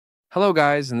Hello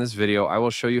guys, in this video I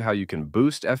will show you how you can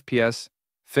boost FPS,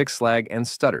 fix lag, and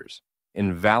stutters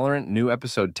in Valorant New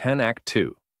Episode 10 Act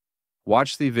 2.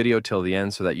 Watch the video till the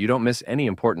end so that you don't miss any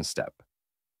important step.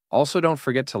 Also don't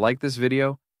forget to like this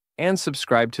video and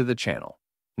subscribe to the channel.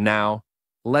 Now,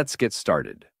 let's get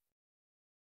started.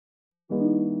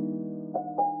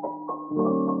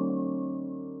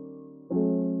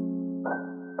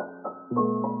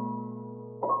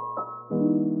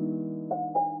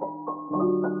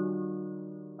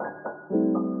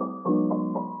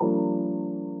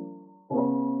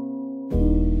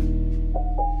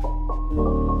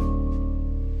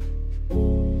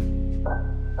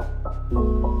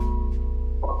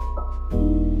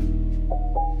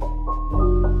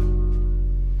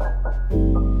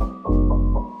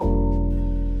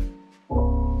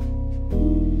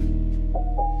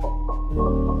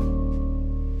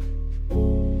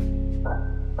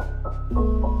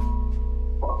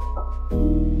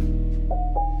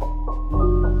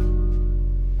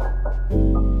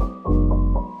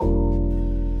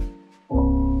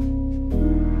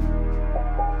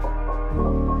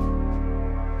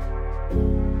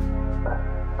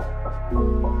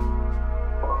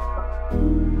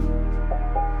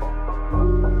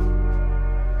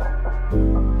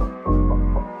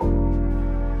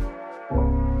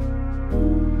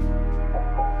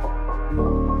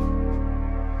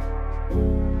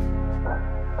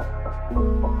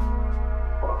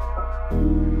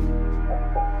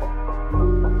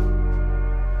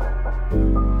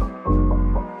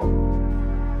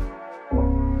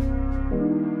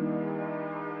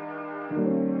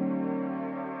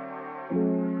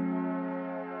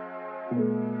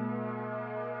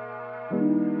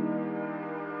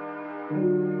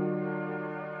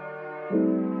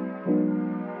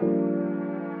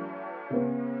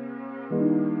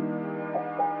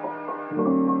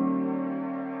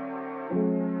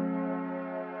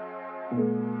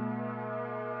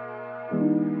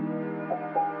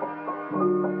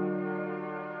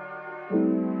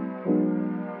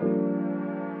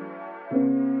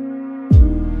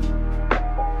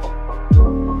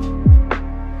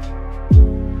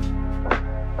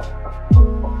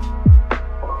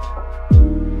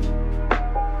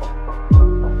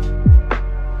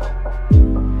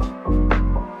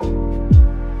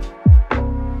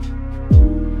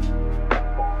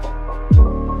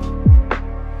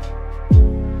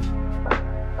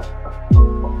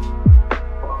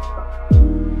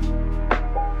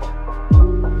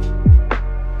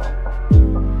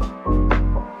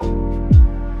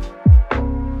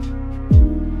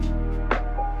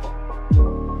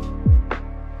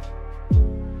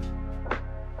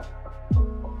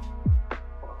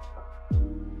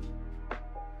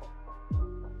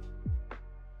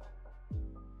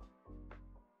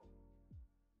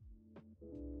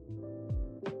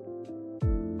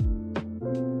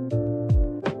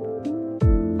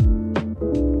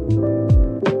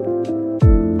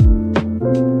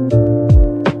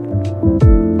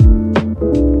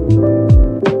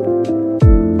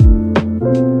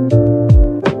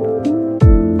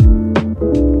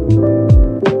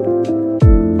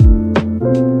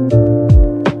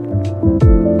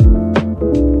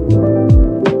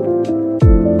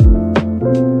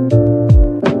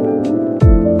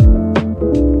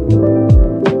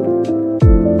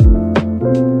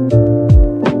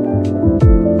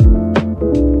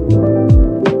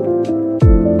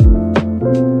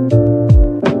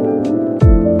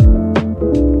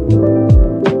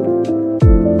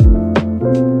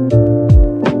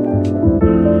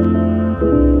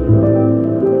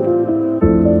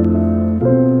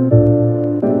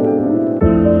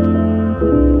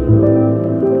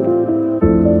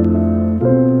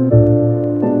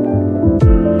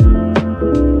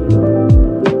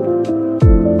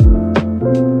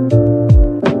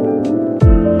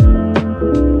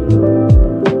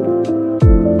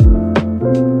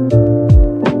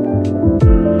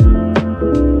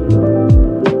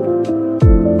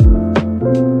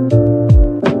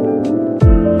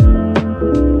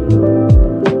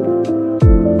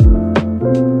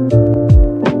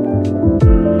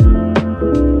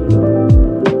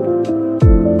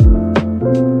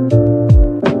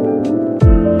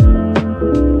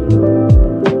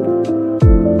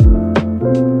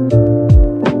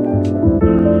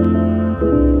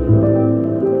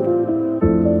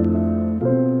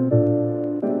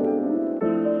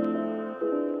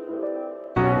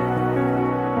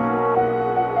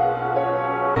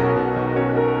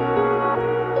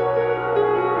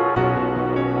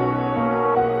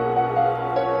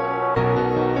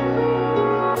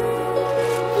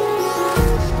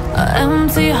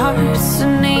 Empty hearts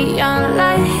and neon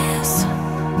lights,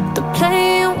 they're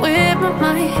playing with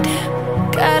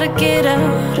Gotta get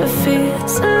out of here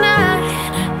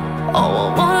tonight. Oh, I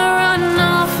wanna run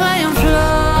off and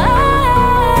fly.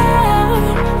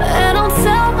 And I'll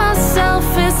tell myself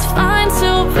it's fine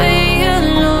to be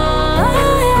alone,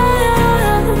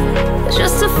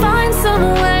 just to find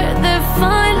somewhere that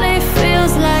finally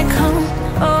feels like home.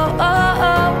 Oh, oh,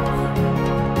 oh.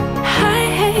 I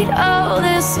hate all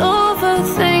this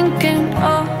overthinking.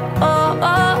 Oh, oh,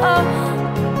 oh, oh.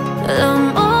 The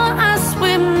more I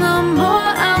swim, the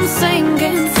more I'm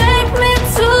sinking. Take me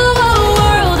to a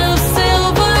world of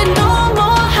silver. No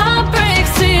more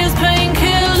heartbreaks, tears,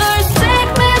 painkillers.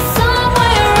 Take me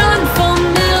somewhere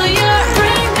unfamiliar.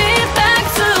 Bring me back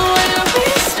to where we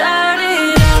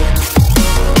started out.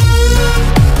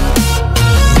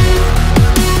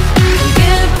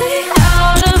 Get me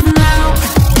out of now,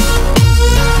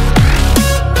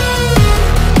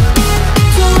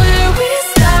 to where we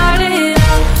started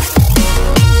out.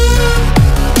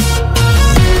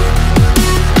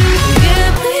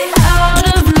 Get me out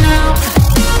of now,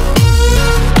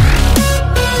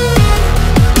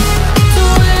 to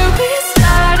where we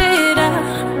started out.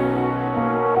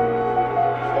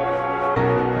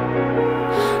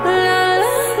 La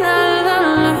la la la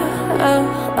la, oh,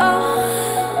 oh.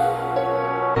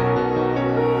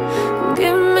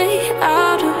 Get me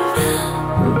out of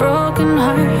broken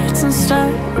hearts and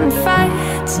starting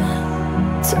fights,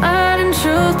 turning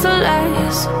truth to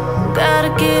lies.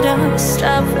 Gotta get up,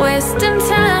 stop wasting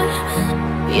time.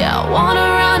 Yeah, I wanna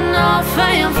run off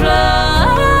and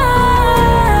fly.